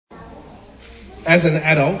as an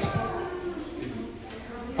adult.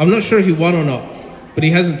 I'm not sure if he won or not, but he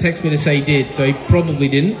hasn't texted me to say he did, so he probably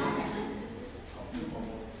didn't.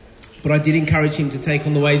 But I did encourage him to take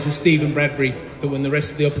on the ways of Stephen Bradbury, that when the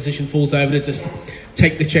rest of the opposition falls over, to just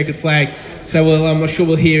take the checkered flag. So I'm sure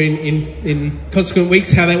we'll hear in consequent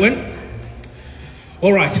weeks how that went.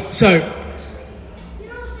 All right, so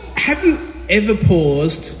have you ever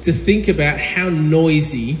paused to think about how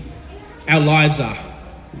noisy our lives are?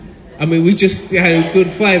 I mean, we just had a good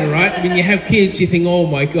flavour, right? I mean, you have kids, you think, oh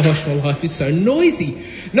my gosh, my life is so noisy.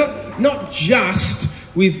 Not just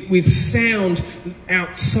with sound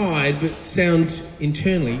outside, but sound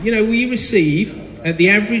internally. You know, we receive, the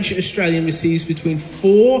average Australian receives between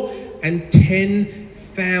 4 and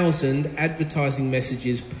 10,000 advertising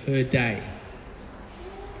messages per day.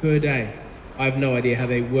 Per day. I have no idea how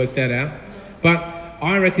they work that out. But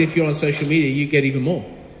I reckon if you're on social media, you get even more.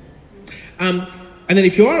 And then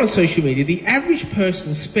if you are on social media, the average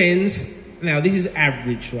person spends, now this is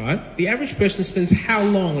average, right? The average person spends how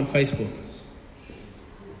long on Facebook?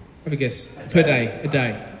 Have a guess. Per day. A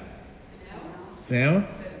day. An hour?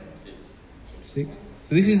 6.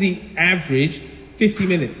 So this is the average, 50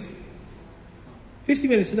 minutes. 50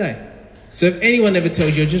 minutes a day. So if anyone ever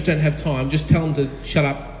tells you I just don't have time, just tell them to shut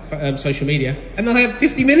up social media, and they'll have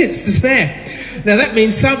 50 minutes to spare. Now that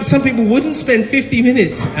means some people wouldn't spend 50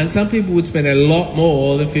 minutes, and some people would spend a lot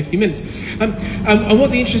more than 50 minutes. And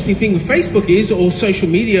what the interesting thing with Facebook is, or social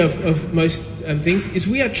media of most things, is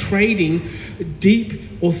we are trading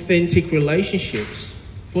deep, authentic relationships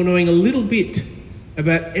for knowing a little bit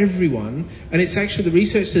about everyone. And it's actually, the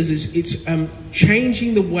research says it's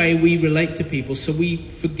changing the way we relate to people, so we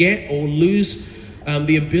forget or lose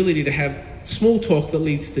the ability to have small talk that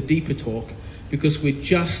leads to deeper talk, because we're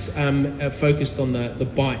just focused on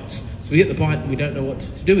the bites. So we get the bite and we don't know what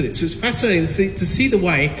to do with it. So it's fascinating to see the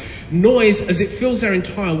way noise, as it fills our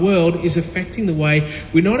entire world, is affecting the way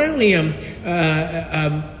we not only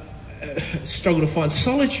struggle to find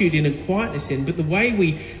solitude in and quietness in, but the way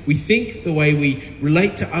we think, the way we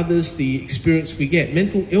relate to others, the experience we get.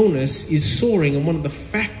 Mental illness is soaring, and one of the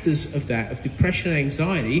factors of that, of depression and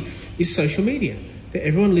anxiety, is social media. That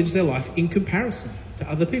everyone lives their life in comparison to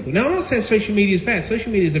other people. Now, I'm not saying social media is bad. Social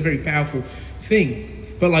media is a very powerful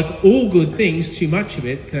thing. But like all good things, too much of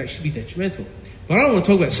it can actually be detrimental. But I don't want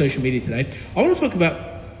to talk about social media today. I want to talk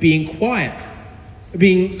about being quiet,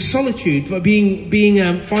 being solitude,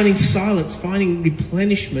 finding silence, finding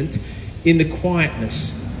replenishment in the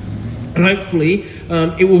quietness. And hopefully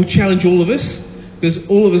it will challenge all of us, because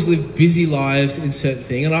all of us live busy lives in certain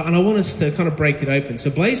things. And I want us to kind of break it open. So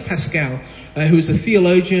Blaise Pascal, who was a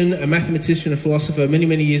theologian, a mathematician, a philosopher many,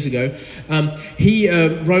 many years ago, he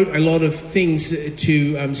wrote a lot of things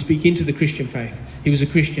to speak into the Christian faith. He was a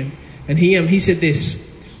Christian. And he said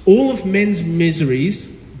this: all of men's miseries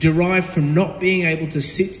derive from not being able to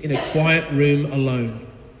sit in a quiet room alone.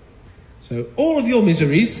 So all of your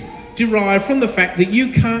miseries derive from the fact that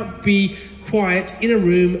you can't be quiet in a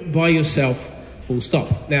room by yourself. Full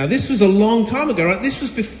stop. Now, this was a long time ago, right? This was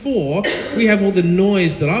before we have all the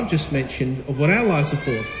noise that I've just mentioned of what our lives are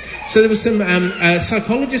for. So there was some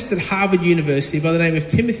psychologist at Harvard University by the name of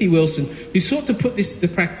Timothy Wilson who sought to put this to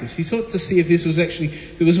practice. He sought to see if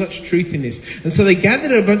there was much truth in this. And so they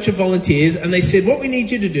gathered a bunch of volunteers and they said, what we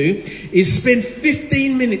need you to do is spend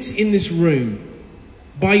 15 minutes in this room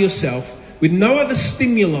by yourself with no other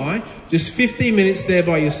stimuli, just 15 minutes there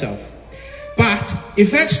by yourself. But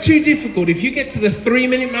if that's too difficult, if you get to the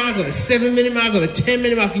 3-minute mark or the 7-minute mark or the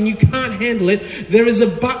 10-minute mark and you can't handle it, there is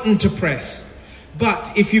a button to press.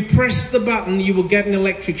 But if you press the button, you will get an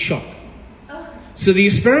electric shock. So the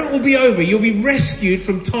experiment will be over. You'll be rescued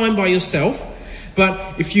from time by yourself.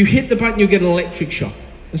 But if you hit the button, you'll get an electric shock.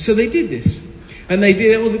 And so they did this. And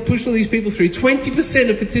they pushed all these people through. 20%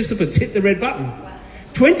 of participants hit the red button.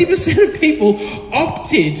 20% of people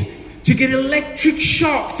opted to get electric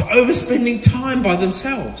shocked over spending time by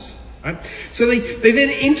themselves. Right? So they then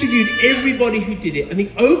interviewed everybody who did it, and the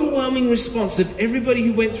overwhelming response of everybody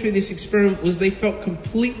who went through this experiment was they felt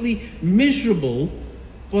completely miserable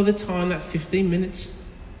by the time that 15 minutes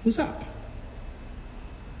was up.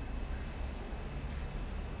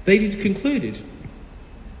 They concluded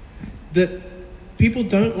that people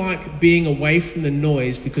don't like being away from the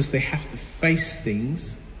noise because they have to face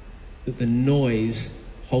things that the noise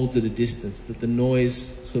holds at a distance, that the noise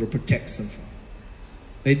sort of protects them from.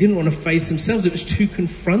 They didn't want to face themselves. It was too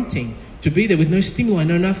confronting to be there with no stimuli,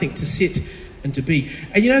 no nothing, to sit and to be.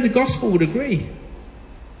 And the gospel would agree.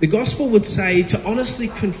 The gospel would say to honestly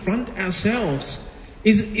confront ourselves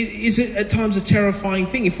is at times a terrifying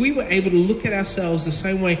thing. If we were able to look at ourselves the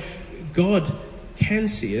same way God can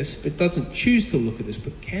see us, but doesn't choose to look at us,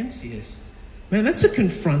 but can see us. Man, that's a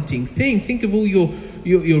confronting thing. Think of all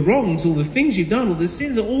your wrongs, all the things you've done, all the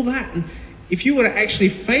sins, all that. And if you were to actually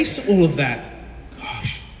face all of that,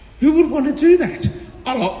 gosh, who would want to do that?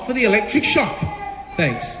 I'll opt for the electric shock.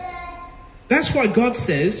 Thanks. That's why God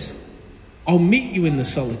says, I'll meet you in the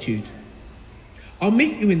solitude. I'll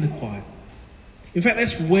meet you in the quiet. In fact,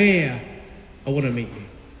 that's where I want to meet you.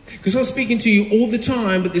 Because I'm speaking to you all the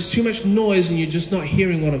time, but there's too much noise and you're just not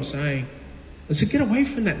hearing what I'm saying. And so get away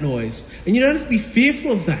from that noise. And you don't have to be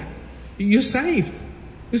fearful of that. You're saved.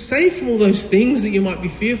 You're saved from all those things that you might be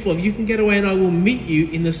fearful of. You can get away, and I will meet you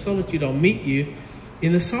in the solitude. I'll meet you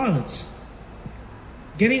in the silence.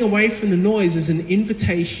 Getting away from the noise is an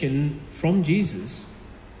invitation from Jesus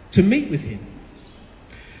to meet with him.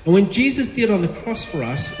 And when Jesus did on the cross for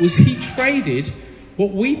us, was he traded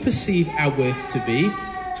what we perceive our worth to be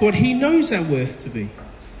to what he knows our worth to be.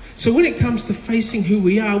 So when it comes to facing who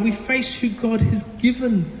we are, we face who God has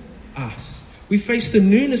given us. We face the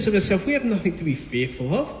newness of ourselves. We have nothing to be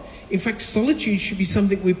fearful of. In fact, solitude should be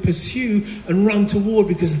something we pursue and run toward,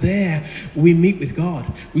 because there we meet with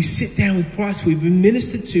God. We sit down with Christ. We've been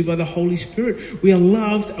ministered to by the Holy Spirit. We are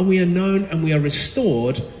loved and we are known and we are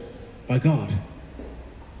restored by God.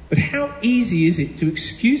 But how easy is it to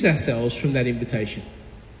excuse ourselves from that invitation?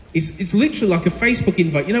 It's literally like a Facebook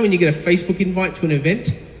invite. You know when you get a Facebook invite to an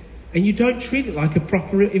event and you don't treat it like a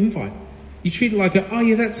proper invite. You treat it like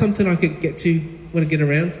that's something I could get to when I get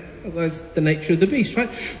around. That's the nature of the beast, right?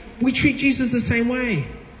 We treat Jesus the same way.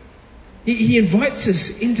 He invites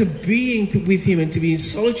us into being with him and to be in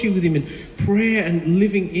solitude with him and prayer and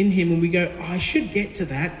living in him. And we go, I should get to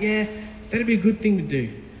that. Yeah, that'd be a good thing to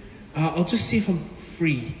do. I'll just see if I'm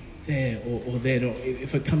free there or there, or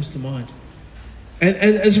if it comes to mind. And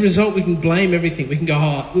as a result, we can blame everything. We can go,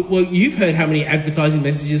 well, you've heard how many advertising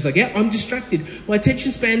messages I get. I'm distracted. My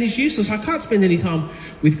attention span is useless. I can't spend any time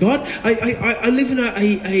with God. I live in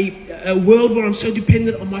a world where I'm so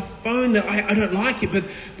dependent on my phone that I don't like it,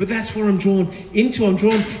 but that's where I'm drawn into.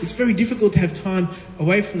 It's very difficult to have time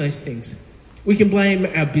away from those things. We can blame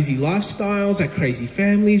our busy lifestyles, our crazy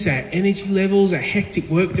families, our energy levels, our hectic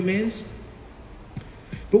work demands.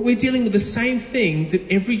 But we're dealing with the same thing that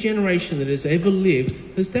every generation that has ever lived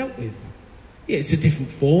has dealt with. Yeah, it's a different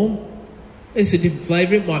form. It's a different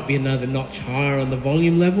flavour. It might be another notch higher on the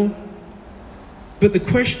volume level. But the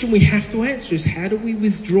question we have to answer is, how do we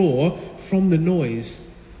withdraw from the noise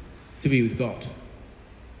to be with God?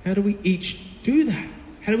 How do we each do that?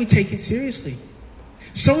 How do we take it seriously?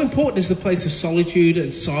 So important is the place of solitude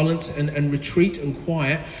and silence and retreat and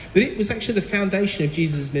quiet, that it was actually the foundation of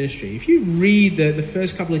Jesus' ministry. If you read the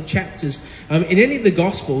first couple of chapters in any of the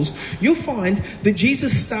Gospels, you'll find that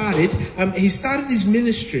Jesus started his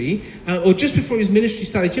ministry, or just before his ministry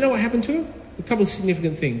started. Do you know what happened to him? A couple of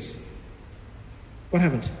significant things. What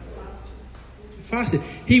happened? Fasted.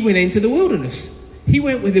 He went into the wilderness. He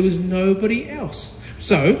went where there was nobody else.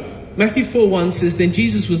 So Matthew 4:1 says, then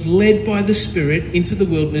Jesus was led by the Spirit into the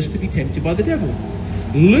wilderness to be tempted by the devil.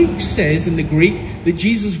 Luke says in the Greek that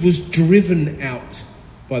Jesus was driven out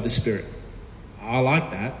by the Spirit. I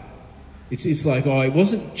like that. It's like, it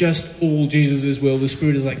wasn't just all Jesus' will. The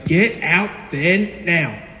Spirit is like, get out there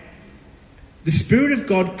now. The Spirit of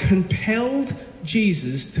God compelled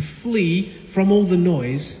Jesus to flee from all the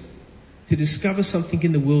noise to discover something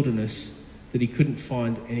in the wilderness that he couldn't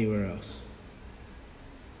find anywhere else.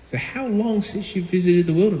 So how long since you visited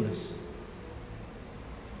the wilderness?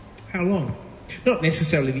 How long? Not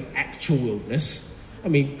necessarily the actual wilderness. I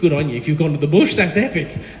mean, good on you. If you've gone to the bush, that's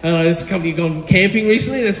epic. There's a couple of you gone camping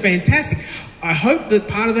recently, that's fantastic. I hope that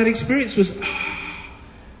part of that experience was,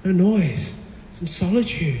 no noise, some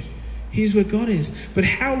solitude. Here's where God is. But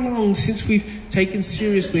how long since we've taken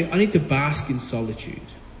seriously, I need to bask in solitude?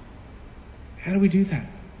 How do we do that?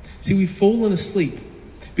 See, we've fallen asleep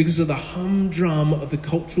because of the humdrum of the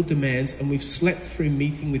cultural demands, and we've slept through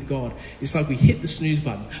meeting with God. It's like we hit the snooze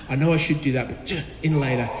button. I know I should do that, but in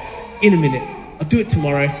later, in a minute. I'll do it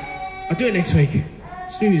tomorrow. I'll do it next week.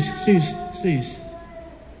 Snooze, snooze, snooze.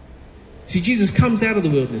 See, Jesus comes out of the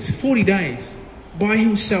wilderness, 40 days, by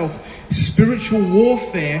himself. Spiritual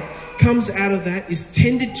warfare comes out of that, is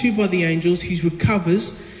tended to by the angels. He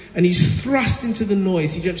recovers, and he's thrust into the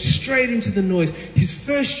noise. He jumps straight into the noise. His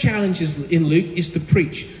first challenge in Luke is to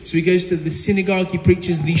preach. So he goes to the synagogue. He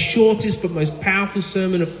preaches the shortest but most powerful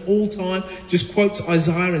sermon of all time. Just quotes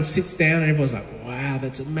Isaiah and sits down, and everyone's like, wow,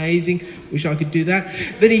 that's amazing. Wish I could do that.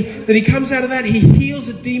 Then he comes out of that. He heals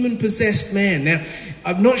a demon-possessed man. Now,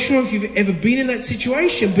 I'm not sure if you've ever been in that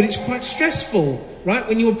situation, but it's quite stressful, right,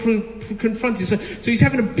 when you're confronted. So he's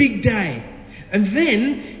having a big day. And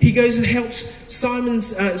then he goes and helps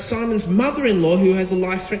Simon's mother-in-law, who has a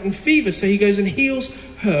life-threatening fever. So he goes and heals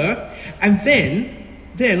her. And then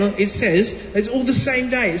it says, it's all the same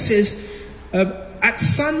day. It says, at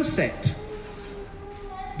sunset,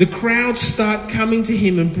 the crowds start coming to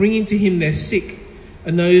him and bringing to him their sick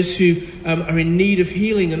and those who are in need of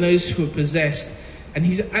healing and those who are possessed. And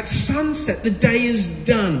he's at sunset, the day is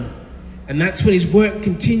done. And that's when his work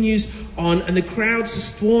continues on, and the crowds are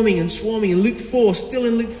swarming. And Luke 4, still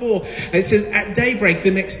in Luke 4, and it says, at daybreak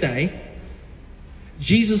the next day,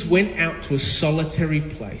 Jesus went out to a solitary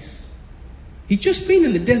place. He'd just been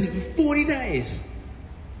in the desert for 40 days.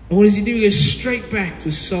 And what does he do? He goes straight back to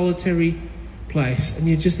a solitary place. And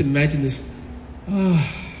you just imagine this,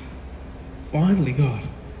 finally, God,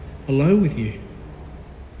 alone with you,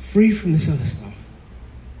 free from this other stuff.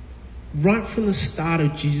 Right from the start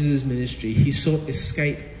of Jesus' ministry, he sought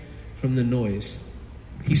escape from the noise.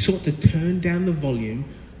 He sought to turn down the volume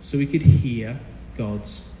so he could hear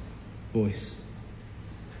God's voice.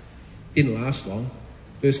 Didn't last long.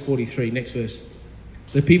 Verse 43, next verse.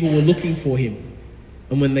 The people were looking for him,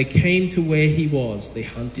 and when they came to where he was, they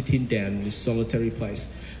hunted him down in his solitary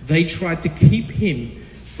place. They tried to keep him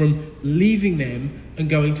from leaving them and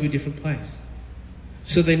going to a different place.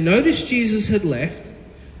 So they noticed Jesus had left.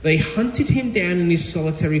 They hunted him down in his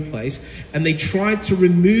solitary place, and they tried to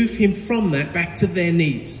remove him from that back to their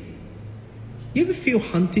needs. You ever feel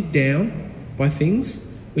hunted down by things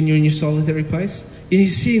when you're in your solitary place? You're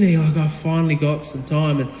sitting there like, I finally got some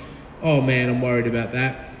time, and oh man, I'm worried about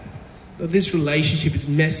that. This relationship is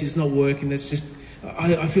messy, it's not working. That's just,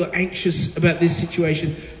 I feel anxious about this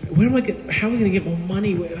situation. How are we going to get more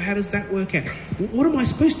money? How does that work out? What am I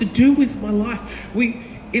supposed to do with my life?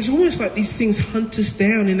 It's almost like these things hunt us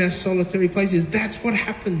down in our solitary places. That's what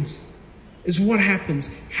happens. It's what happened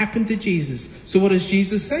to Jesus. So what does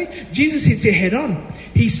Jesus say? Jesus hits it head on.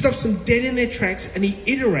 He stops them dead in their tracks, and he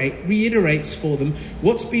reiterates for them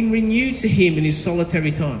what's been renewed to him in his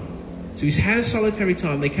solitary time. So he's had a solitary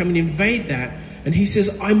time. They come and invade that, and he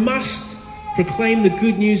says, I must proclaim the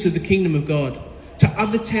good news of the kingdom of God to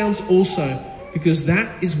other towns also, because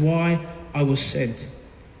that is why I was sent.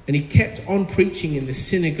 And he kept on preaching in the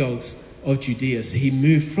synagogues of Judea. So he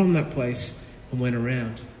moved from that place and went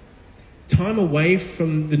around. Time away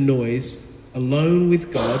from the noise, alone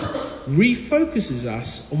with God, refocuses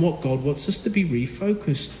us on what God wants us to be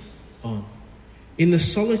refocused on. In the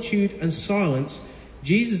solitude and silence,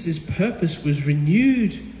 Jesus' purpose was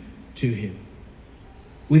renewed to him.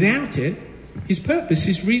 Without it, his purpose,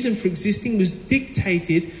 his reason for existing, was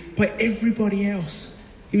dictated by everybody else.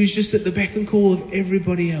 He was just at the beck and call of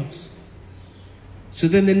everybody else. So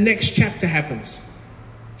then the next chapter happens.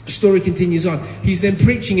 The story continues on. He's then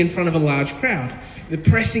preaching in front of a large crowd. They're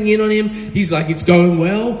pressing in on him. He's like, it's going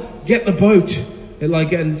well. Get the boat.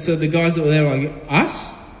 And so the guys that were there were like,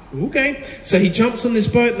 us? Okay. So he jumps on this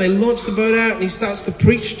boat, and they launch the boat out, and he starts to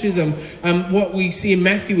preach to them. What we see in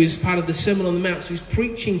Matthew is part of the Sermon on the Mount. So he's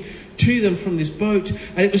preaching to them from this boat,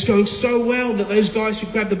 and it was going so well that those guys who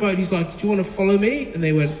grabbed the boat, he's like, do you want to follow me? And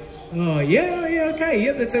they went, oh, yeah, okay,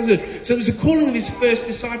 yeah, that sounds good. So it was the calling of his first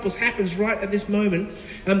disciples happens right at this moment.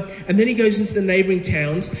 And then he goes into the neighbouring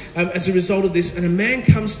towns as a result of this, and a man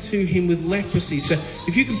comes to him with leprosy. So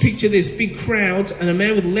if you can picture this, big crowds, and a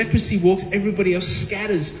man with leprosy walks, everybody else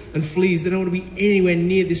scatters and flees. They don't want to be anywhere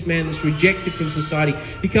near this man that's rejected from society.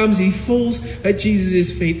 He comes, he falls at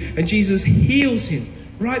Jesus' feet, and Jesus heals him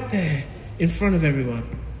right there in front of everyone.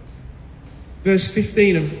 Verse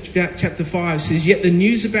 15 of chapter 5 says, yet the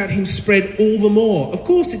news about him spread all the more. Of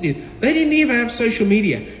course it did. They didn't even have social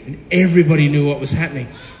media, and everybody knew what was happening.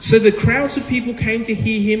 So the crowds of people came to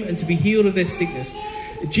hear him and to be healed of their sickness.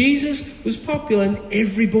 Jesus was popular, and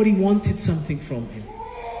everybody wanted something from him.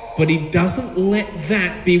 But he doesn't let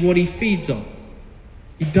that be what he feeds on.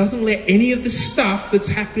 He doesn't let any of the stuff that's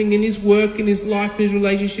happening in his work, in his life, in his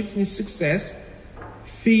relationships, in his success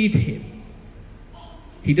feed him.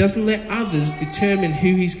 He doesn't let others determine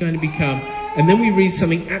who he's going to become. And then we read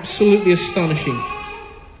something absolutely astonishing.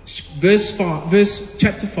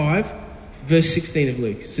 Chapter 5, verse 16 of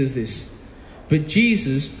Luke says this. But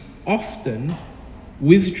Jesus often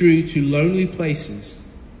withdrew to lonely places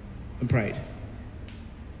and prayed.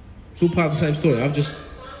 It's all part of the same story. I've just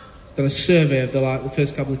done a survey of the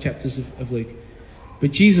first couple of chapters of Luke.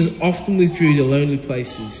 But Jesus often withdrew to lonely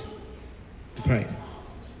places and prayed.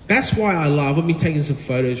 That's why I've been taking some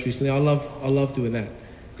photos recently. I love doing that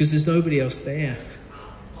because there's nobody else there.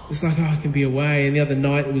 It's like, I can be away. And the other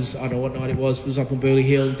night I don't know what night it was up on Burley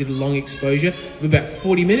Hill and did a long exposure of about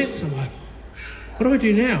 40 minutes. I'm like, what do I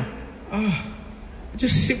do now? I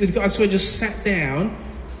just sit with God. So I just sat down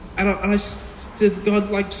and I to God,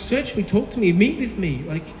 like, search me, talk to me, meet with me.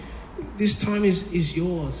 Like, this time is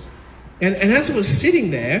yours. And as I was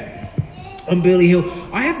sitting there on Burley Hill,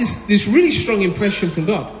 I had this really strong impression from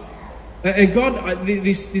God. And God,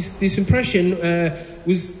 this impression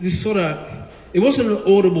was this sort of, it wasn't an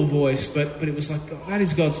audible voice, but it was like, that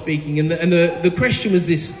is God speaking. And the question was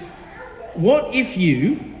this: what if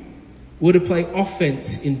you were to play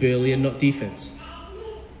offense in Burley and not defense?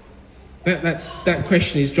 That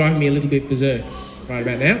question is driving me a little bit berserk right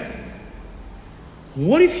about now.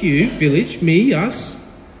 What if you, village, me, us,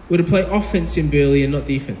 were to play offense in Burley and not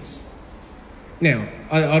defense? Now,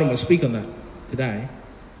 I don't want to speak on that today,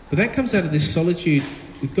 but that comes out of this solitude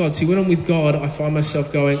with God. See, when I'm with God, I find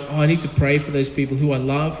myself going, I need to pray for those people who I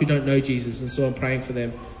love, who don't know Jesus, and so I'm praying for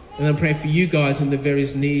them. And I'm praying for you guys and the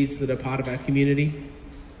various needs that are part of our community.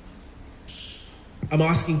 I'm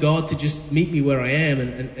asking God to just meet me where I am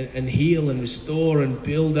and heal and restore and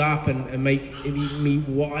build up and make me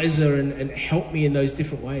wiser and help me in those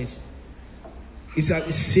different ways. It's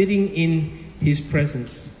like sitting in his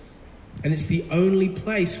presence. And it's the only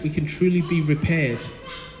place we can truly be repaired.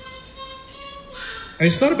 And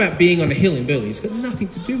it's not about being on a hill in Burley. It's got nothing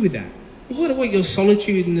to do with that. What your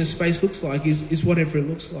solitude in the space looks like is whatever it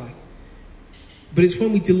looks like. But it's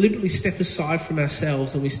when we deliberately step aside from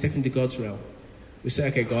ourselves and we step into God's realm. We say,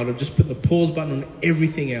 okay, God, I've just put the pause button on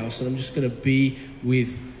everything else and I'm just going to be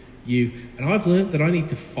with you. And I've learned that I need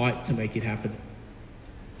to fight to make it happen.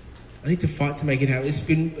 I need to fight to make it happen.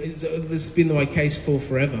 It's been my case for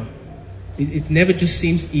forever. It never just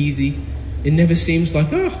seems easy. It never seems like,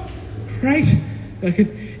 oh, great, I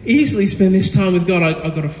can easily spend this time with God.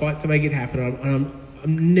 I've got to fight to make it happen. I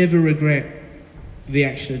never regret the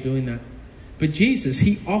action of doing that. But Jesus,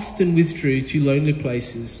 he often withdrew to lonely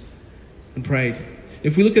places and prayed.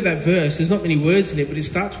 If we look at that verse, there's not many words in it, but it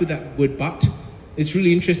starts with that word but. It's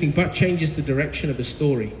really interesting. But changes the direction of a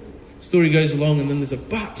story. The story goes along and then there's a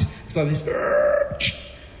but. It's like this,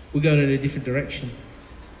 we're going in a different direction.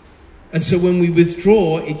 And so when we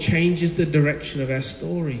withdraw, it changes the direction of our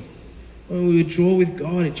story. When we withdraw with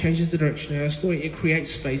God, it changes the direction of our story. It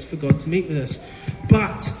creates space for God to meet with us.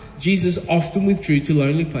 But Jesus often withdrew to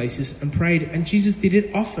lonely places and prayed. And Jesus did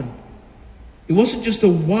it often. It wasn't just a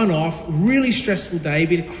one-off, really stressful day,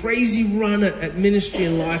 but a crazy run at ministry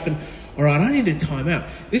and life. And, all right, I need a time out.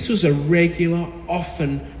 This was a regular,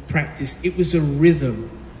 often practice. It was a rhythm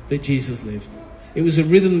that Jesus lived. It was a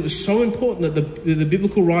rhythm that was so important that the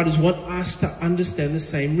biblical writers want us to understand the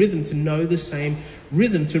same rhythm, to know the same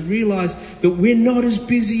rhythm, to realize that we're not as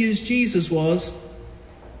busy as Jesus was,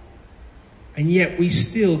 and yet we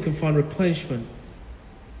still can find replenishment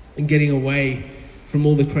in getting away from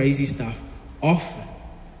all the crazy stuff.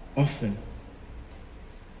 Often.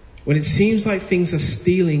 When it seems like things are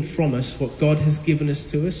stealing from us what God has given us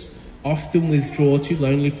to us, often withdraw to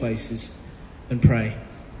lonely places and pray.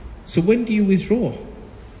 So when do you withdraw?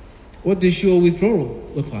 What does your withdrawal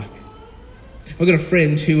look like? I've got a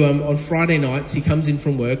friend who on Friday nights, he comes in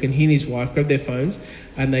from work and he and his wife grab their phones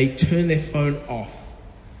and they turn their phone off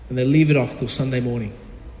and they leave it off till Sunday morning.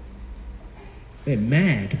 They're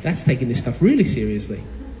mad. That's taking this stuff really seriously.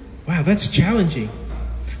 Wow, that's challenging.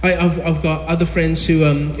 I've got other friends who go,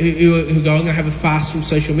 I'm going to have a fast from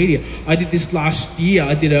social media. I did this last year.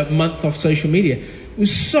 I did a month off social media. It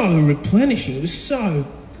was so replenishing. It was so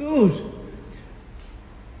good.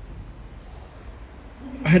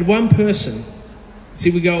 I had one person.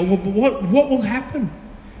 See, we go, well, what will happen?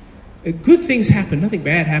 Good things happen. Nothing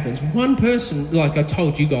bad happens. One person, like I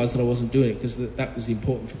told you guys that I wasn't doing it because that was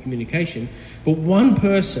important for communication. But one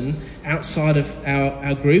person outside of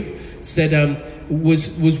our group said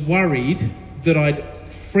was worried that I'd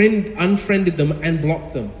unfriended them and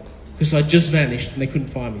blocked them because I'd just vanished and they couldn't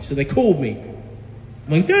find me. So they called me.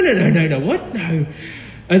 I'm like, no, what? No.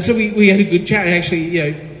 And so we had a good chat and actually,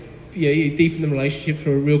 deepen the relationship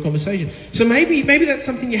through a real conversation. So maybe that's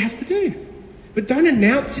something you have to do. But don't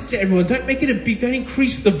announce it to everyone. Don't make it don't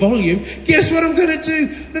increase the volume. Guess what I'm going to do?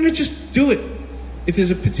 No, just do it. If there's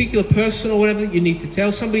a particular person or whatever that you need to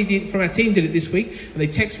tell, somebody from our team did it this week, and they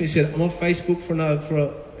texted me and said, I'm on Facebook for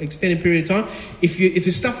an extended period of time. If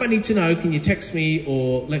there's stuff I need to know, can you text me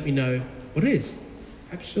or let me know what it is?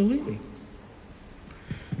 Absolutely.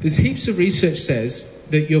 There's heaps of research says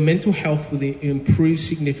that your mental health will improve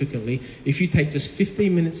significantly if you take just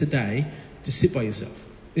 15 minutes a day to sit by yourself.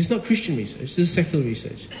 It's not Christian research, this is secular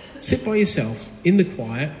research. Sit by yourself in the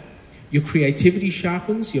quiet. Your creativity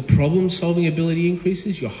sharpens, your problem-solving ability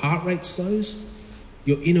increases, your heart rate slows,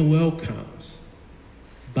 your inner world calms.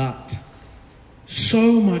 But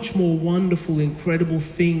so much more wonderful, incredible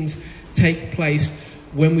things take place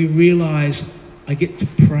when we realize I get to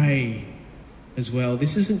pray as well.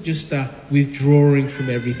 This isn't just withdrawing from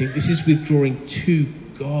everything. This is withdrawing to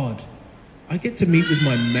God. I get to meet with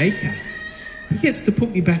my Maker. He gets to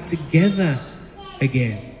put me back together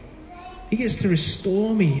again. He gets to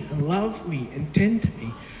restore me and love me and tend to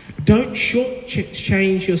me. Don't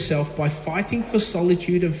shortchange yourself by fighting for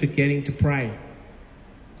solitude and forgetting to pray.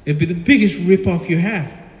 It'd be the biggest rip-off you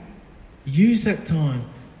have. Use that time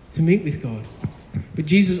to meet with God. But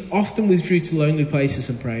Jesus often withdrew to lonely places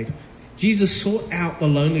and prayed. Jesus sought out the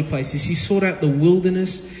lonely places. He sought out the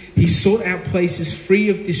wilderness. He sought out places free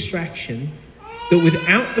of distraction that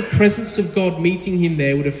without the presence of God meeting him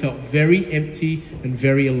there would have felt very empty and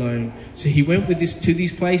very alone. So he went to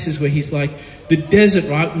these places where he's like, the desert,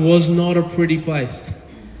 right, was not a pretty place.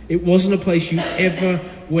 It wasn't a place you ever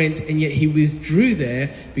went, and yet he withdrew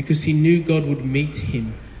there because he knew God would meet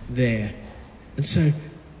him there. And so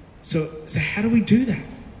how do we do that?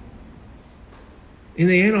 In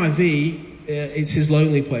the NIV, it says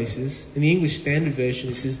lonely places. In the English Standard Version,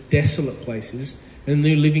 it says desolate places. And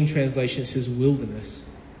the New Living Translation says wilderness.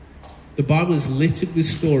 The Bible is littered with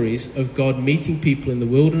stories of God meeting people in the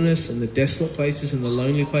wilderness and the desolate places and the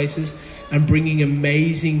lonely places and bringing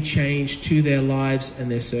amazing change to their lives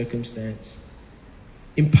and their circumstance.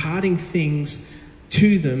 Imparting things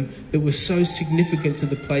to them that were so significant to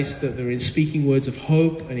the place that they're in, speaking words of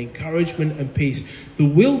hope and encouragement and peace. The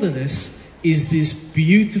wilderness is this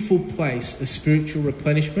beautiful place of spiritual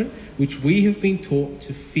replenishment, which we have been taught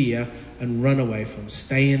to fear and run away from.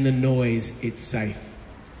 Stay in the noise, it's safe.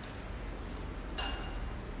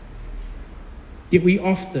 Yet we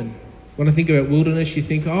often, when I think about wilderness, you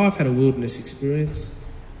think, I've had a wilderness experience.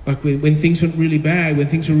 Like when things went really bad, when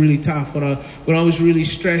things were really tough, when I was really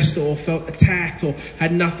stressed or felt attacked or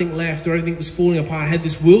had nothing left or everything was falling apart, I had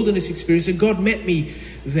this wilderness experience and God met me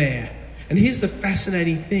there. And here's the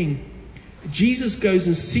fascinating thing. Jesus goes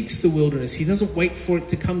and seeks the wilderness. He doesn't wait for it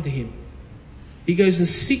to come to him. He goes and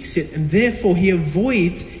seeks it, and therefore he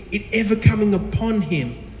avoids it ever coming upon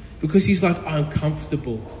him because he's like, I'm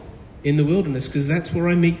comfortable in the wilderness because that's where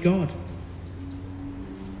I meet God.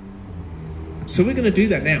 So we're going to do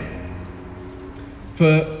that now.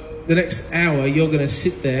 For the next hour, you're going to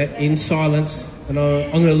sit there in silence, and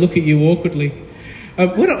I'm going to look at you awkwardly.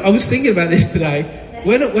 When I was thinking about this today,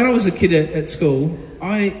 when I was a kid at school,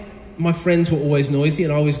 my friends were always noisy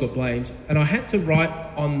and I always got blamed. And I had to write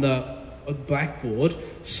on the blackboard,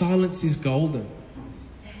 silence is golden.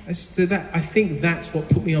 So I think that's what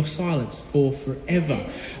put me off silence for forever.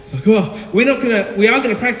 It's like, we are going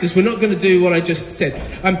to practice. We're not going to do what I just said.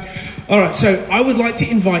 All right, so I would like to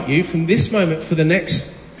invite you from this moment for the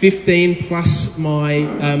next 15 plus my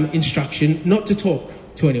instruction, not to talk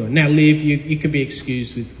to anyone. Now, Liv, you can be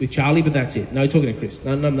excused with Charlie, but that's it. No talking to Chris.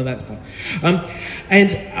 None of that stuff. I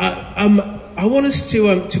want us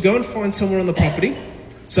to go and find somewhere on the property.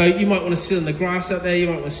 So you might want to sit on the grass out there, you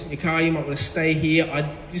might want to sit in your car, you might want to stay here. I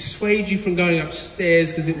dissuade you from going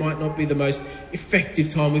upstairs because it might not be the most effective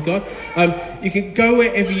time with God. You can go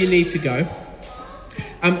wherever you need to go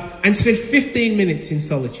and spend 15 minutes in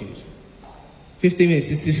solitude. 15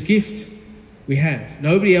 minutes is this gift we have.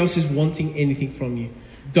 Nobody else is wanting anything from you.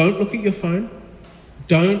 Don't look at your phone.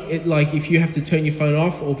 If you have to turn your phone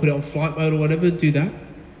off or put it on flight mode or whatever, do that.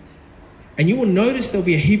 And you will notice there'll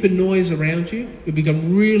be a heap of noise around you. You'll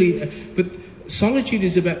become but solitude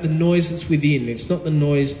is about the noise that's within. It's not the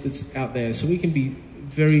noise that's out there. So we can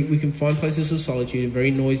find places of solitude in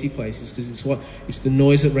very noisy places because it's the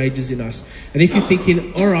noise that rages in us. And if you're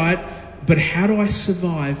thinking, all right, but how do I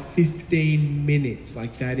survive 15 minutes?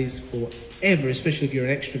 Like that is forever, especially if you're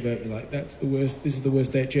an extrovert. You're like, that's the worst. This is the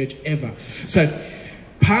worst day at church ever. So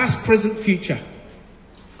past, present, future.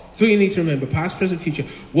 So you need to remember, past, present, future.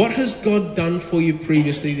 What has God done for you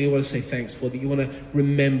previously that you want to say thanks for, that you want to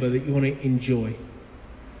remember, that you want to enjoy?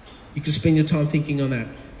 You can spend your time thinking on that.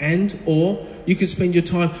 Or you can spend your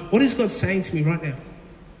time, what is God saying to me right now?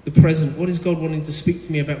 The present. What is God wanting to speak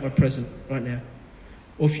to me about my present right now?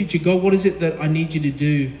 Or future. God, what is it that I need you to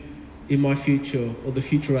do in my future or the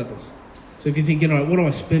future of others? So if you're thinking, all right, what do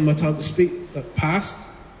I spend my time to speak? Like past,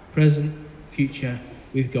 present, future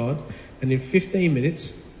with God. And in 15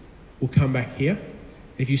 minutes, we'll come back here.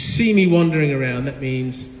 If you see me wandering around, that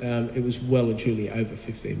means it was well and truly over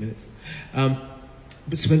 15 minutes.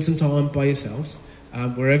 But spend some time by yourselves,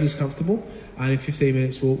 wherever's comfortable. And in 15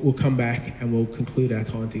 minutes, we'll come back and we'll conclude our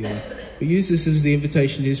time together. But use this as the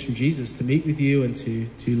invitation is from Jesus to meet with you and to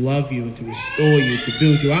love you and to restore you, to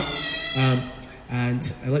build you up.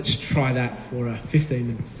 And let's try that for 15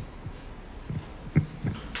 minutes.